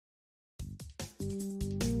Welcome,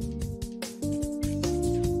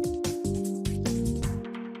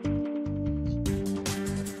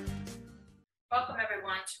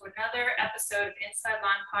 everyone, to another episode of Inside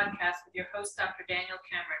Lyme Podcast with your host, Dr. Daniel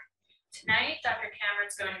Cameron. Tonight, Dr. Cameron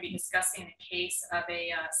is going to be discussing the case of a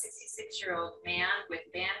 66-year-old man with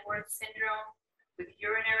Bannwarth syndrome with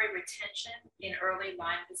urinary retention in early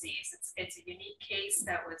Lyme disease. It's a unique case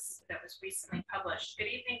that was recently published. Good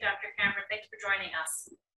evening, Dr. Cameron. Thanks for joining us.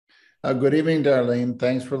 Good evening, Darlene.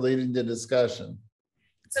 Thanks for leading the discussion.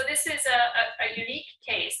 So this is a unique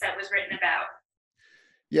case that was written about.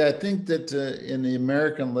 Yeah, I think that in the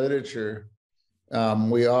American literature,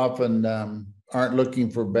 we often aren't looking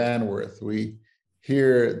for Bannwarth. We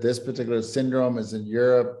hear this particular syndrome is in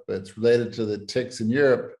Europe, it's related to the ticks in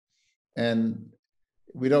Europe, and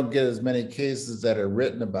we don't get as many cases that are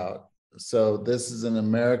written about. So this is an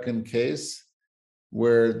American case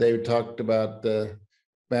where they talked about the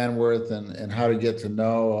Bannwarth and how to get to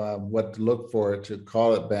know what to look for to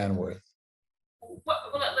call it Bannwarth. Well,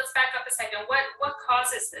 let's back up a second. What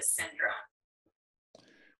causes this syndrome?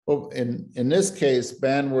 Well, in this case,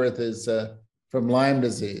 Bannwarth is from Lyme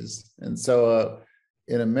disease. And so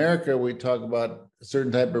in America, we talk about a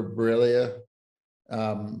certain type of Borrelia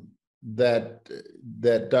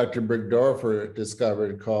that Dr. Brigdorfer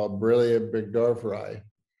discovered called Borrelia burgdorferi.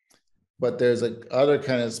 But there's other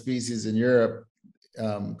kind of species in Europe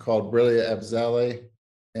called Borrelia afzelii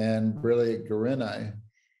and Borrelia guerini.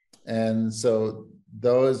 And so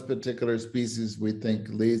those particular species we think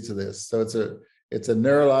leads to this. So it's a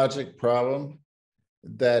neurologic problem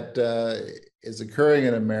that is occurring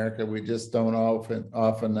in America. We just don't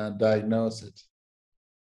often diagnose it.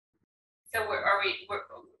 So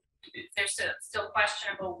there's still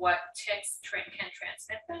questionable what ticks can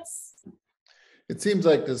transmit this? It seems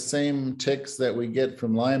like the same ticks that we get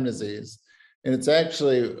from Lyme disease. And it's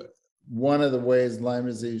actually one of the ways Lyme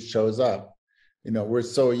disease shows up. You know, we're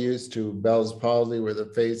so used to Bell's palsy where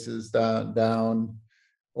the face is down,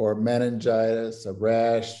 or meningitis, a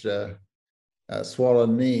rash, a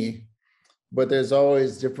swollen knee. But there's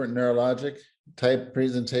always different neurologic type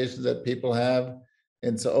presentations that people have.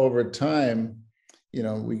 And so over time, you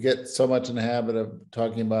know, we get so much in the habit of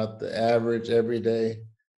talking about the average everyday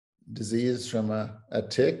disease from a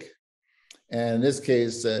tick. And in this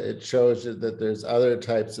case, it shows you that there's other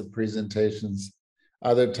types of presentations,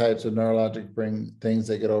 other types of neurologic things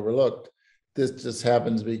that get overlooked. This just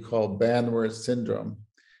happens to be called Bannwarth syndrome.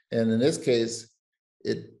 And in this case,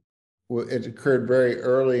 it occurred very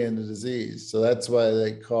early in the disease. So that's why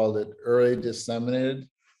they called it early disseminated.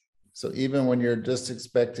 So even when you're just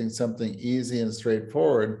expecting something easy and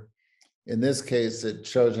straightforward, in this case, it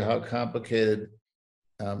shows you how complicated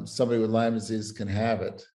somebody with Lyme disease can have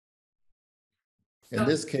it. In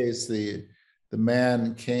this case, the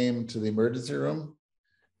man came to the emergency room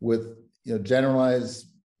with generalized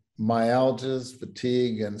myalgias,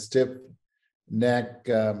 fatigue, and stiff neck,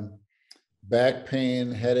 back pain,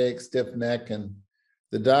 headache, stiff neck. And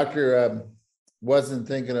the doctor wasn't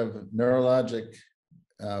thinking of neurologic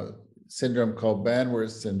syndrome called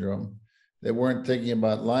Bannwarth syndrome. They weren't thinking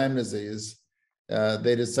about Lyme disease.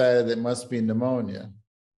 They decided it must be pneumonia.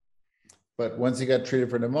 But once he got treated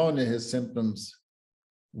for pneumonia, his symptoms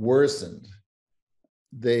worsened.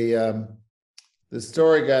 The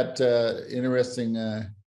story got interesting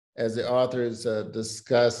as the authors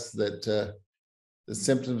discussed that the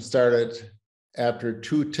symptoms started after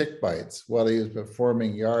 2 tick bites while he was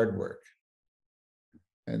performing yard work.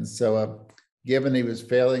 And so given he was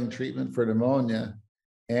failing treatment for pneumonia,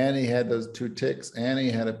 and he had those 2 ticks, and he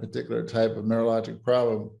had a particular type of neurologic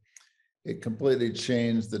problem, it completely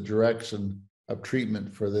changed the direction of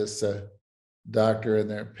treatment for this doctor and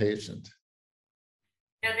their patient.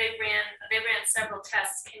 Now they ran several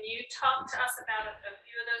tests. Can you talk to us about a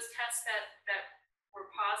few of those tests that were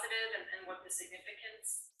positive and what the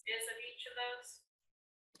significance is of each of those?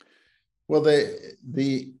 Well,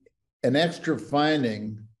 an extra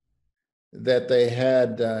finding that they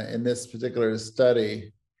had in this particular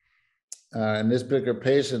study, in this particular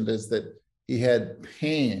patient, is that he had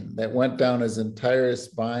pain that went down his entire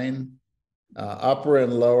spine, upper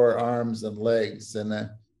and lower arms and legs, and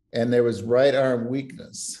there was right arm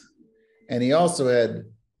weakness. And he also had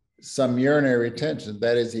some urinary retention.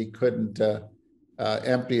 That is, he couldn't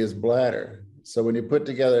empty his bladder. So when you put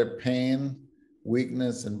together pain,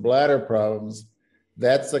 weakness, and bladder problems,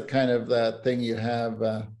 that's the kind of thing you have.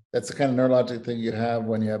 That's the kind of neurologic thing you have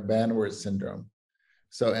when you have Bannwarth syndrome.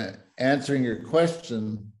 So answering your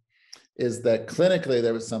question is that clinically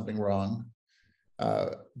there was something wrong,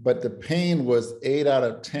 but the pain was 8 out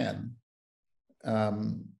of 10,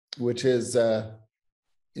 which is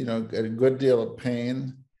a good deal of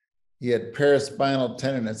pain. He had paraspinal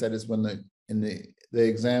tenderness. That is when they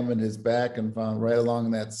examined his back and found right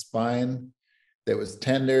along that spine that was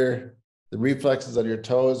tender. The reflexes of your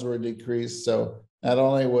toes were decreased. So not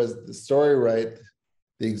only was the story right,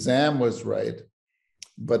 the exam was right,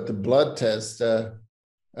 but the blood test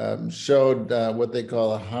showed what they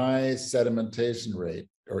call a high sedimentation rate,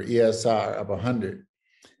 or ESR, of 100.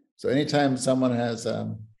 So anytime someone has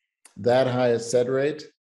that high a sed rate,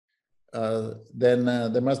 then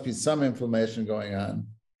there must be some inflammation going on.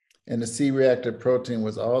 And the C-reactive protein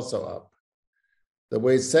was also up. The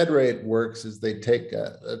way sed rate works is they take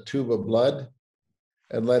a tube of blood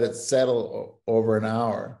and let it settle over an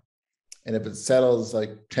hour. And if it settles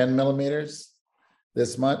like 10 millimeters,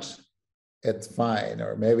 this much, it's fine,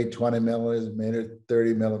 or maybe 20 millimeters, maybe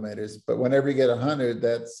 30 millimeters. But whenever you get 100,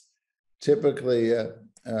 that's typically a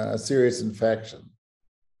serious infection.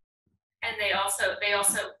 And they also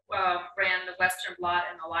ran the Western blot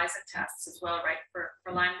and ELISA tests as well, right, for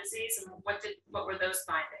Lyme disease. And what were those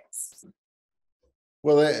findings?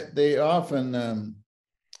 Well, they often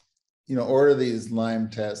order these Lyme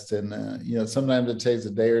tests, and sometimes it takes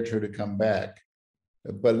a day or two to come back.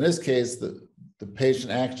 But in this case, the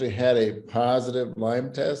patient actually had a positive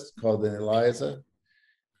Lyme test called an ELISA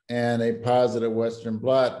and a positive Western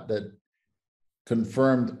blot that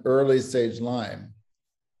confirmed early stage Lyme,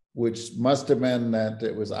 which must have been that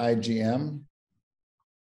it was IgM,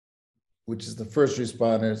 which is the first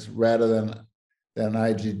responders, rather than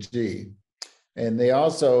IgG. And they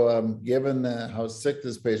also, given how sick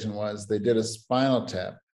this patient was, they did a spinal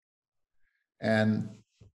tap, and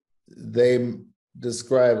they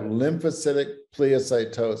described lymphocytic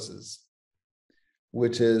pleocytosis,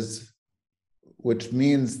 which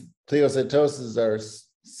means pleocytosis are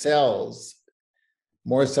cells,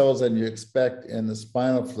 more cells than you expect in the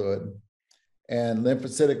spinal fluid. And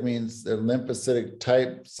lymphocytic means they're lymphocytic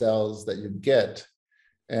type cells that you get.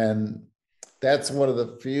 And that's one of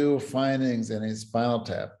the few findings in a spinal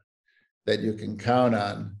tap that you can count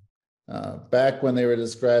on. Back when they were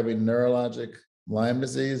describing neurologic Lyme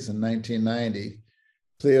disease in 1990,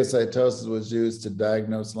 pleocytosis was used to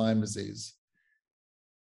diagnose Lyme disease.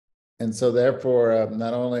 And so therefore,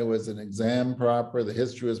 not only was an exam proper, the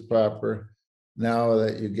history was proper, now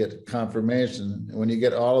that you get confirmation. And when you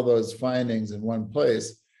get all of those findings in one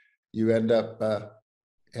place, you end up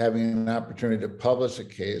having an opportunity to publish a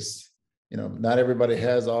case. Not everybody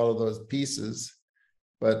has all of those pieces,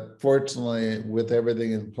 but fortunately, with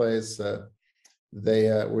everything in place, they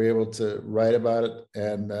were able to write about it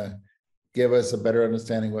and give us a better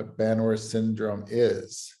understanding what Bannwarth syndrome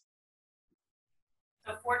is.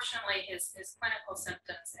 So fortunately, his clinical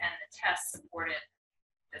symptoms and the tests supported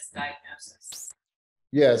this diagnosis.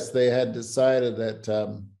 Yes, they had decided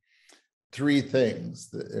that three things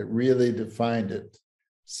that really defined it.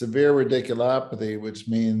 Severe radiculopathy, which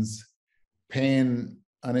means pain,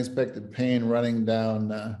 unexpected pain running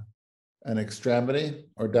down an extremity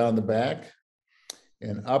or down the back,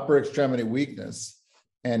 and upper extremity weakness,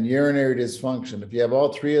 and urinary dysfunction. If you have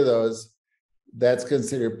all three of those, that's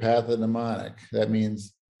considered pathognomonic. That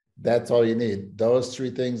means that's all you need. Those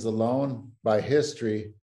three things alone, by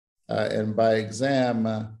history and by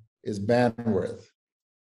exam, is Bannwarth.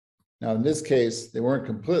 Now, in this case, they weren't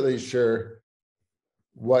completely sure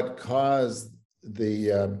what caused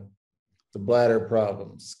the bladder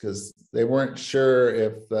problems, because they weren't sure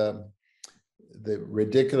if the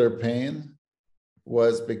radicular pain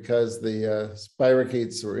was because the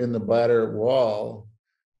spirochetes were in the bladder wall,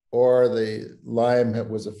 or the Lyme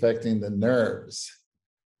was affecting the nerves.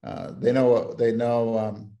 They know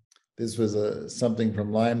this was something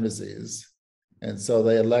from Lyme disease, and so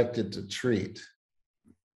they elected to treat.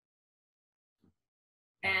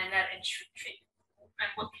 And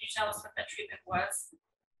what can you tell us what that treatment was?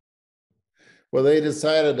 Well, they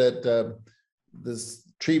decided that this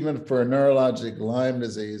treatment for neurologic Lyme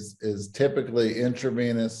disease is typically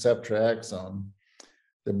intravenous ceftriaxone.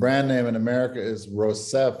 The brand name in America is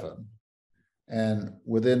Rocephin. And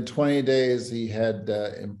within 20 days, he had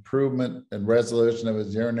improvement and resolution of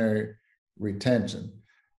his urinary retention.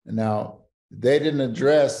 Now, they didn't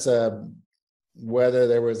address whether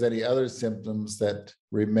there was any other symptoms that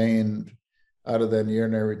remained other than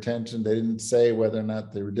urinary retention. They didn't say whether or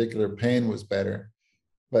not the radicular pain was better.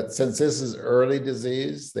 But since this is early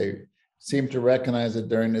disease, they seem to recognize it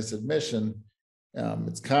during this admission.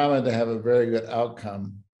 It's common to have a very good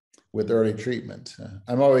outcome with early treatment.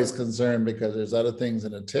 I'm always concerned because there's other things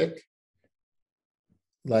in a tick,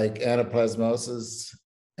 like anaplasmosis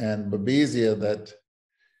and babesia, that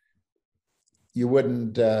you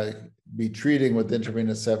wouldn't be treating with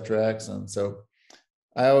intravenous ceftriaxone. So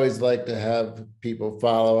I always like to have people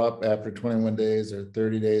follow up after 21 days or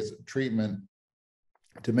 30 days of treatment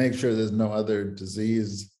to make sure there's no other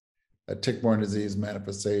disease, a tick-borne disease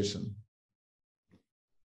manifestation.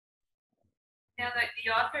 Now,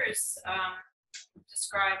 the authors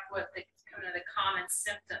describe what the kind of the common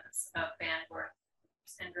symptoms of Bannwarth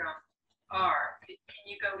syndrome are. Can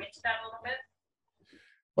you go into that a little bit?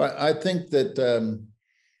 Well, I think that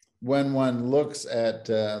when one looks at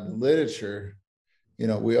the literature,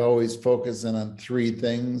 we always focus in on three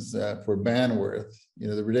things for Bannwarth,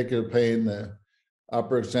 the radicular pain, the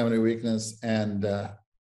upper extremity weakness, and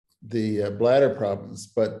the bladder problems.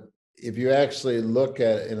 But if you actually look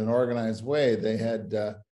at it in an organized way, they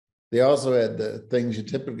also had the things you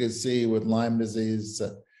typically see with Lyme disease,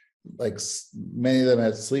 like many of them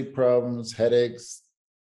had sleep problems, headaches,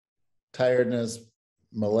 tiredness,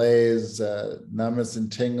 malaise, numbness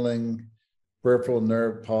and tingling, peripheral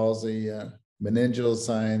nerve palsy, meningeal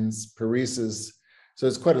signs, paresis. So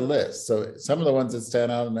it's quite a list. So some of the ones that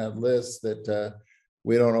stand out on that list that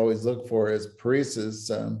we don't always look for is paresis,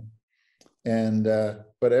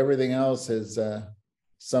 but everything else is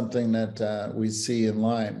something that we see in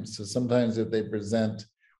Lyme. So sometimes if they present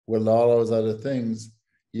with all those other things,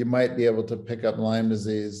 you might be able to pick up Lyme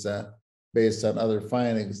disease based on other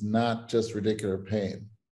findings, not just radicular pain.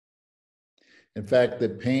 In fact, the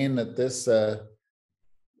pain that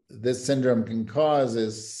this syndrome can cause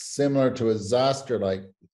is similar to a zoster-like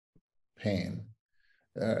pain.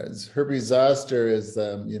 Herpes zoster is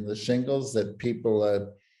the shingles that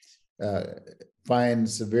people find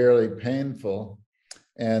severely painful,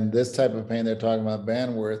 and this type of pain they're talking about,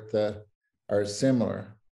 Bannwarth, are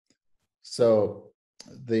similar. So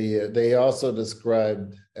they also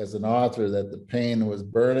described as an author that the pain was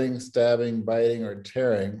burning, stabbing, biting, or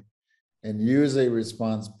tearing, and usually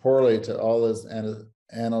responds poorly to all those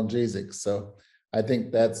analgesics. So I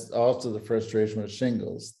think that's also the frustration with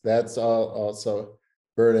shingles. That's also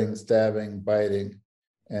burning, stabbing, biting,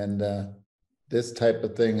 and this type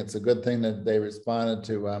of thing. It's a good thing that they responded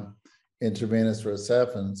to intravenous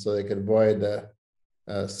Rocephin so they could avoid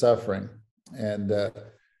suffering. And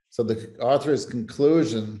so the author's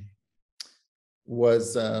conclusion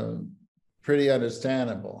was pretty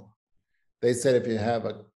understandable. They said if you have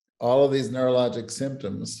all of these neurologic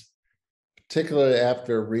symptoms, particularly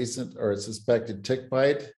after a recent or a suspected tick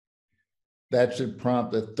bite, that should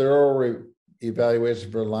prompt a thorough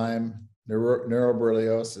evaluation for Lyme,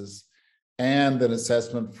 neuroborreliosis, and an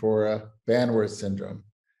assessment for Bannwarth syndrome.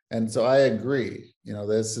 And so I agree.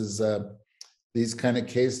 This is these kind of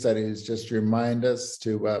case studies just remind us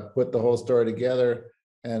to put the whole story together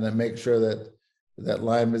and then make sure that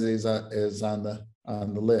Lyme disease is on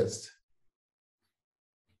the list.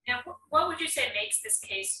 Now, what would you say makes this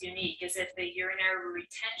case unique? Is it the urinary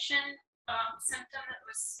retention symptom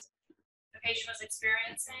that the patient was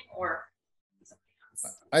experiencing, or something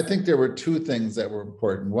else? I think there were two things that were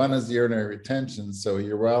important. One is urinary retention. So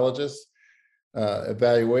urologist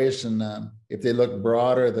evaluation, if they look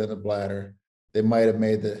broader than a bladder, they might have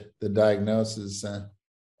made the diagnosis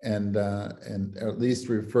and at least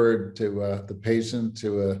referred to the patient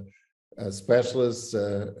to a specialist,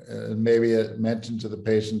 and maybe mentioned to the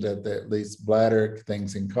patient that at least bladder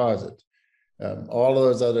things can cause it. All of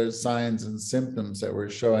those other signs and symptoms that were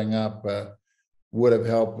showing up would have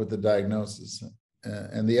helped with the diagnosis.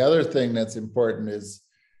 And the other thing that's important is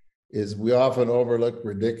we often overlook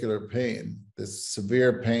radicular pain, this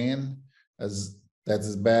severe pain that's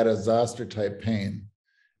as bad as zoster type pain.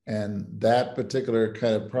 And that particular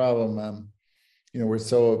kind of problem, we're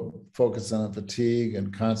so focused on fatigue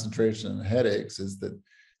and concentration and headaches, is that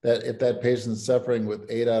if that patient's suffering with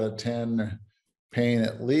 8 out of 10 pain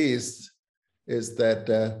at least, is that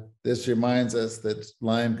this reminds us that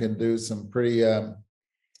Lyme can do some pretty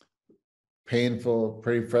painful,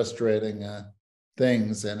 pretty frustrating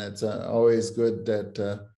things. And it's always good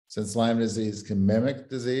that since Lyme disease can mimic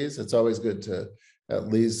disease, it's always good to at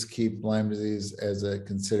least keep Lyme disease as a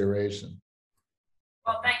consideration.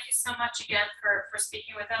 Well, thank you so much again for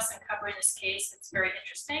speaking with us and covering this case. It's very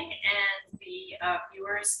interesting, and the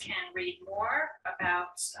viewers can read more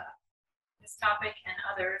about this topic and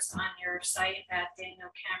others on your site at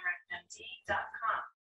danielcameronmd.com.